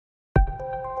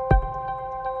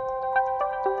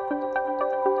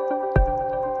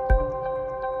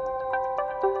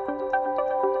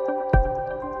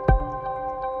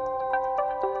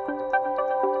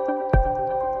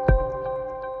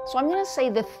So I'm going to say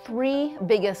the three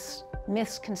biggest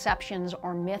misconceptions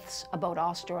or myths about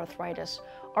osteoarthritis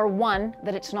are: one,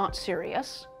 that it's not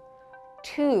serious;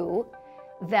 two,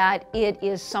 that it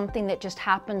is something that just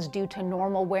happens due to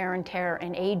normal wear and tear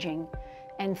and aging;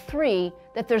 and three,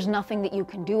 that there's nothing that you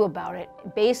can do about it.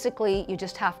 Basically, you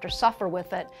just have to suffer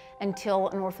with it until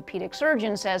an orthopedic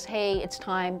surgeon says, hey, it's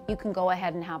time, you can go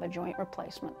ahead and have a joint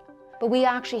replacement. But we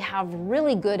actually have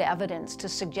really good evidence to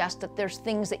suggest that there's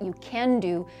things that you can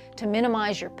do to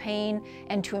minimize your pain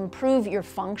and to improve your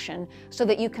function so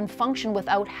that you can function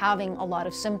without having a lot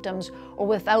of symptoms or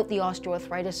without the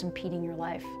osteoarthritis impeding your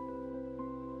life.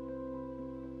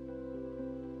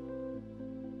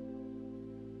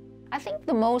 I think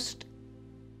the most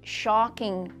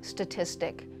shocking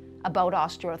statistic about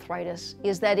osteoarthritis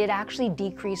is that it actually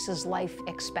decreases life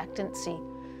expectancy.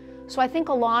 So I think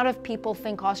a lot of people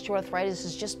think osteoarthritis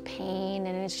is just pain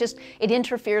and it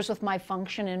interferes with my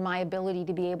function and my ability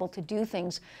to be able to do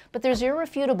things. But there's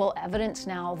irrefutable evidence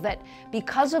now that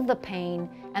because of the pain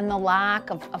and the lack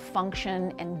of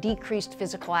function and decreased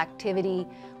physical activity,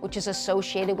 which is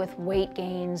associated with weight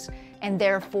gains and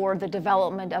therefore the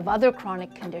development of other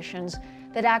chronic conditions,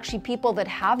 that actually people that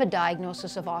have a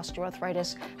diagnosis of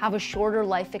osteoarthritis have a shorter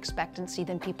life expectancy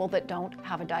than people that don't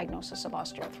have a diagnosis of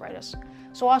osteoarthritis.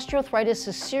 So osteoarthritis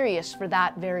is serious for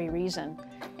that very reason.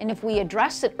 And if we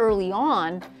address it early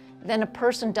on, then a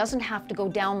person doesn't have to go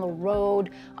down the road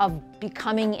of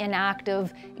becoming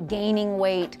inactive, gaining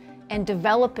weight, and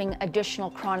developing additional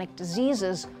chronic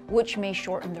diseases which may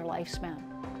shorten their lifespan.